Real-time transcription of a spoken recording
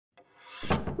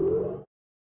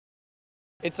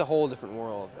It's a whole different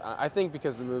world. I think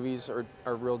because the movies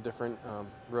are real different,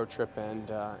 Road Trip and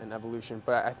Evolution.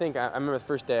 But I think I remember the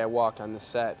first day I walked on the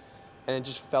set, and it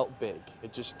just felt big.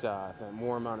 It just the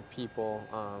more amount of people,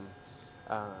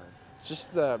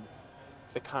 just the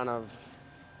kind of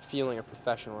feeling of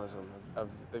professionalism of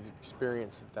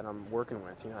experience that I'm working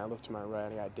with. You know, I look to my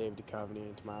right, I got David Duchovny,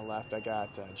 and to my left, I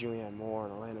got Julianne Moore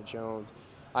and Orlando Jones,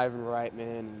 Ivan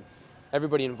Reitman, and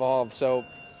everybody involved. So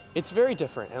it's very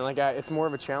different, and it's more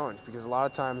of a challenge because a lot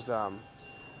of times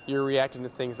you're reacting to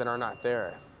things that are not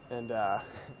there, and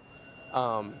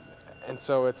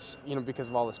so it's because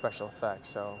of all the special effects.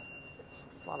 So it's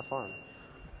a lot of fun.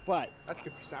 But That's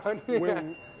good for sound.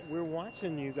 we're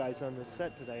watching you guys on the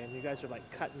set today, and you guys are like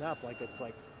cutting up like it's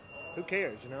like, who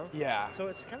cares, you know? Yeah. So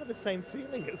it's kind of the same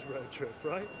feeling as Road Trip,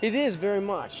 right? It is very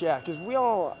much, yeah, because we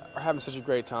all are having such a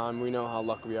great time. We know how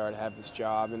lucky we are to have this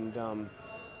job, and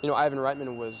Ivan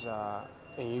Reitman was, and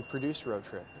he produced Road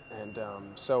Trip, and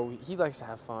so he likes to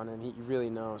have fun, and he really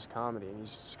knows comedy, and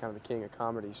he's just kind of the king of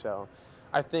comedy. So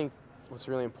I think what's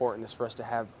really important is for us to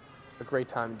have a great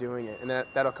time doing it, and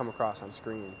that'll come across on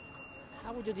screen.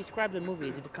 How would you describe the movie?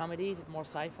 Is it a comedy? Is it more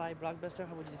sci-fi, blockbuster?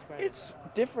 How would you describe it? It's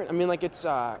different. I mean, it's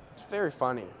very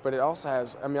funny, but it also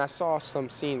has. I mean, I saw some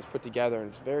scenes put together, and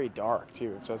it's very dark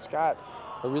too. So it's got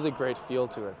a really great feel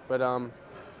to it. But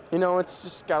it's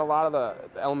just got a lot of the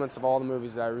elements of all the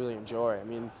movies that I really enjoy. I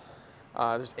mean,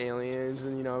 there's aliens,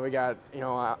 and we got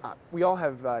we all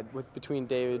have between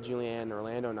David, Julianne, and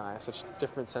Orlando and I such a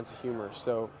different sense of humor.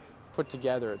 So put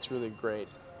together, it's really great.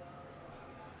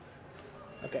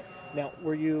 Okay. Now,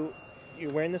 you're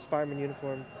wearing this fireman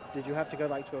uniform? Did you have to go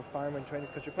to a fireman training?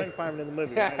 Because you're playing fireman in the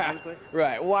movie, right? Obviously?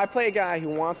 Right. Well, I play a guy who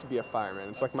wants to be a fireman.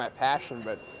 It's like my passion,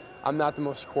 but I'm not the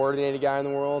most coordinated guy in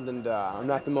the world, and I'm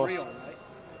not the most. Real, right?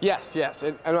 Yes,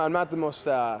 and I'm not the most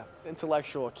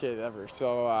intellectual kid ever.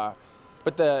 So,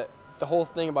 but the whole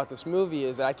thing about this movie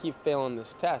is that I keep failing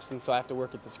this test, and so I have to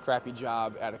work at this crappy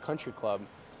job at a country club,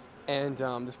 and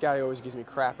this guy always gives me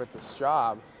crap at this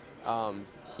job.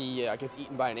 He gets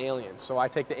eaten by an alien. So I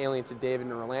take the alien to David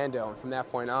and Orlando, and from that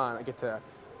point on, I get to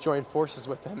join forces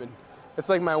with them. And it's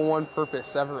like my one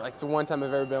purpose ever. Like, it's the one time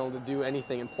I've ever been able to do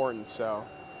anything important. So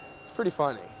it's pretty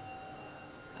funny.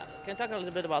 Can you talk a little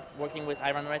bit about working with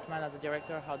Ivan Reitman as a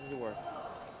director? How does it work?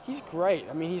 He's great.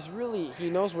 I mean, he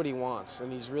knows what he wants,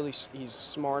 and he's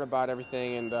smart about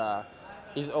everything, and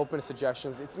he's open to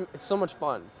suggestions. It's so much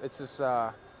fun. It's just,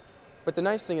 but the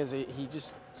nice thing is he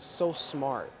just so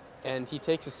smart. And he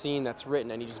takes a scene that's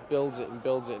written and he just builds it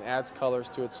and adds colors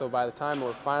to it. So by the time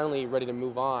we're finally ready to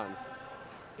move on,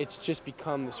 it's just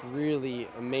become this really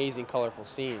amazing, colorful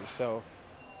scene. So,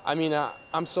 I mean,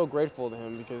 I'm so grateful to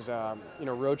him because,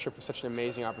 Road Trip was such an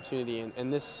amazing opportunity.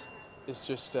 And this is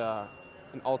just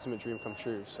an ultimate dream come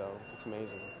true. So it's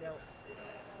amazing. Now,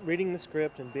 reading the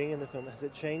script and being in the film, has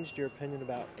it changed your opinion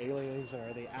about aliens? Or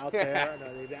are they out there? And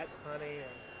are they that funny?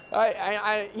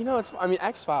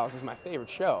 X-Files is my favorite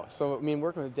show. So,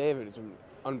 working with David has been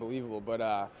unbelievable.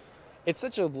 But it's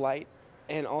such a light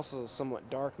and also somewhat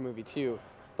dark movie, too.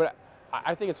 But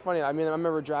I think it's funny. I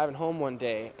remember driving home one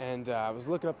day, and I was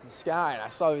looking up at the sky, and I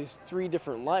saw these 3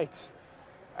 different lights.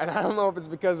 And I don't know if it's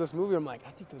because of this movie. I'm like,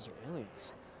 I think those are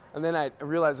aliens. And then I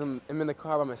realized I'm in the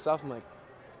car by myself. I'm like,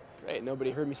 great,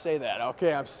 nobody heard me say that.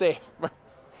 Okay, I'm safe.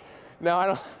 No, I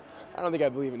don't think I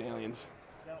believe in aliens.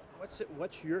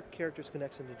 What's your character's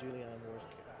connection to Julianne Moore's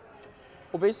character?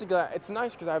 Well, basically, it's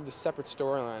nice because I have this separate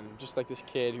storyline, just like this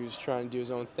kid who's trying to do his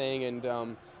own thing. And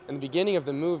in the beginning of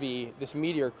the movie, this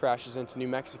meteor crashes into New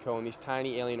Mexico, and these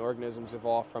tiny alien organisms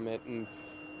evolve from it. And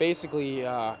basically,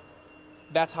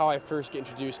 that's how I first get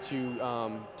introduced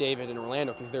to David and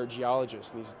Orlando, because they're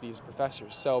geologists, these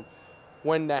professors. So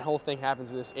when that whole thing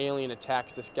happens and this alien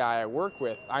attacks this guy I work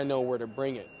with, I know where to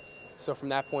bring it. So from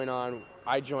that point on,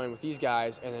 I join with these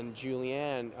guys, and then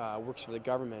Julianne works for the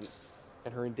government,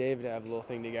 and her and David have a little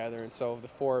thing together, and so the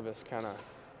 4 of us kind of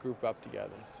group up together.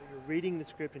 So you're reading the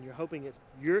script, and you're hoping it's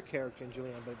your character and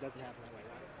Julianne, but it doesn't happen that way,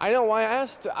 right? I know. I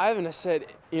asked Ivan, I said,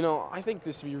 I think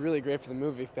this would be really great for the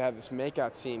movie if they have this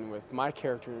makeout scene with my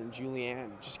character and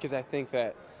Julianne, just because I think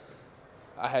that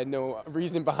I had no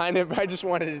reason behind it, but I just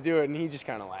wanted to do it, and he just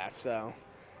kind of laughed, so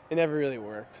it never really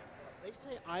worked. They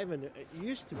say Ivan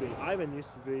used to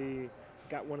be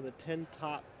got one of the 10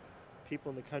 top people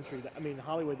in the country,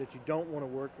 Hollywood, that you don't want to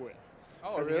work with.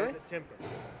 Oh, really? He has a temper.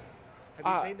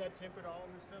 Have you seen that temper at all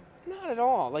in this film? Not at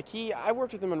all. I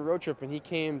worked with him on Road Trip, and he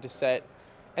came to set,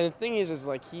 and the thing is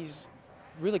he's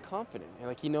really confident,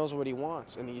 and he knows what he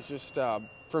wants, and he's just,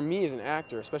 for me as an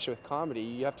actor, especially with comedy,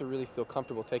 you have to really feel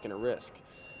comfortable taking a risk.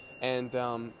 And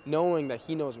knowing that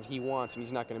he knows what he wants and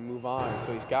he's not going to move on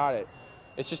until he's got it,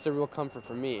 it's just a real comfort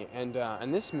for me. And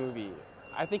this movie,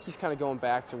 I think he's kind of going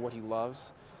back to what he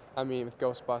loves. I mean, with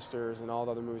Ghostbusters and all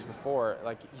the other movies before,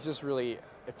 like he's just really,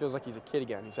 it feels like he's a kid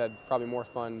again. He's had probably more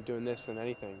fun doing this than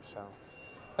anything. So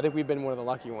I think we've been one of the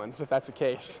lucky ones, if that's the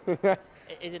case.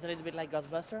 Is it a little bit like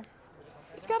Ghostbuster?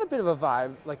 It's got a bit of a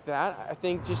vibe like that. I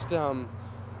think just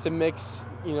to mix,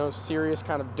 serious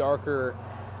kind of darker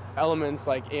elements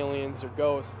like aliens or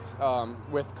ghosts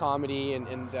with comedy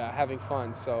and having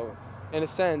fun. So in a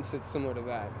sense, it's similar to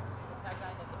that. The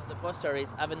tagline of the poster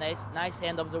is "Have a nice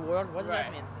end of the world." What does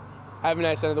that mean? Have a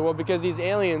nice end of the world, because these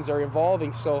aliens are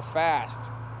evolving so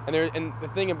fast. And the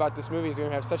thing about this movie is going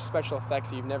to have such special effects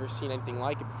that you've never seen anything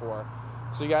like it before.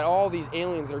 So you got all these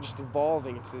aliens that are just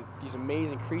evolving into these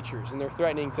amazing creatures, and they're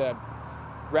threatening to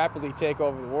rapidly take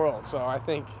over the world. So I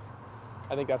think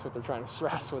that's what they're trying to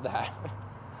stress with that.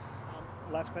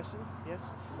 Last question? Yes?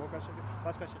 More questions?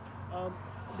 Last question.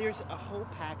 There's a whole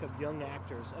pack of young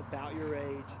actors about your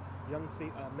age, young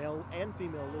male and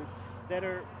female leads, that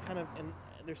are kind of, and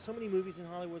there's so many movies in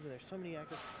Hollywood and there's so many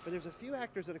actors, but there's a few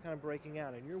actors that are kind of breaking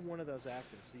out, and you're one of those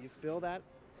actors. Do you feel that?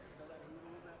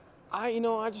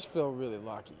 I just feel really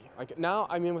lucky. Like now,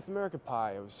 I mean, with American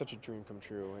Pie, it was such a dream come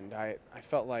true, and I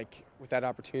felt like with that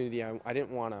opportunity, I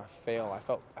didn't want to fail. I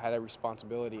felt I had a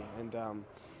responsibility,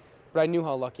 but I knew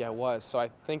how lucky I was. So I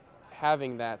think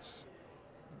having that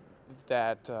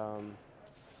I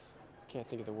can't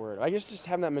think of the word. I guess just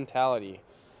having that mentality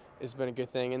has been a good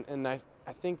thing, and I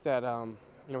think that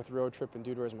with Road Trip and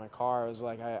Dude, Where's My Car, I was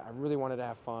like I really wanted to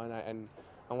have fun, and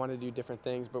I wanted to do different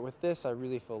things. But with this, I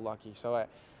really feel lucky. So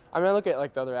I look at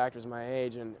like the other actors my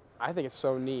age, and I think it's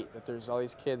so neat that there's all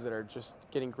these kids that are just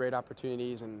getting great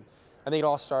opportunities. And I think it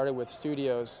all started with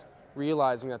studios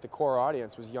realizing that the core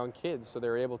audience was young kids, so they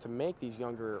were able to make these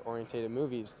younger orientated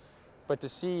movies. But to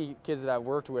see kids that I've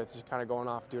worked with just kind of going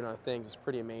off doing other things is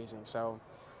pretty amazing. So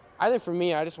I think for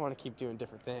me, I just want to keep doing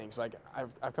different things. Like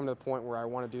I've come to the point where I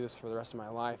want to do this for the rest of my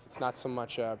life. It's not so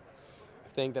much a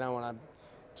thing that I want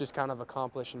to just kind of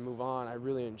accomplish and move on. I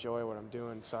really enjoy what I'm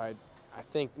doing. So I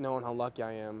think knowing how lucky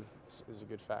I am is a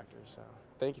good factor. So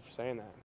thank you for saying that.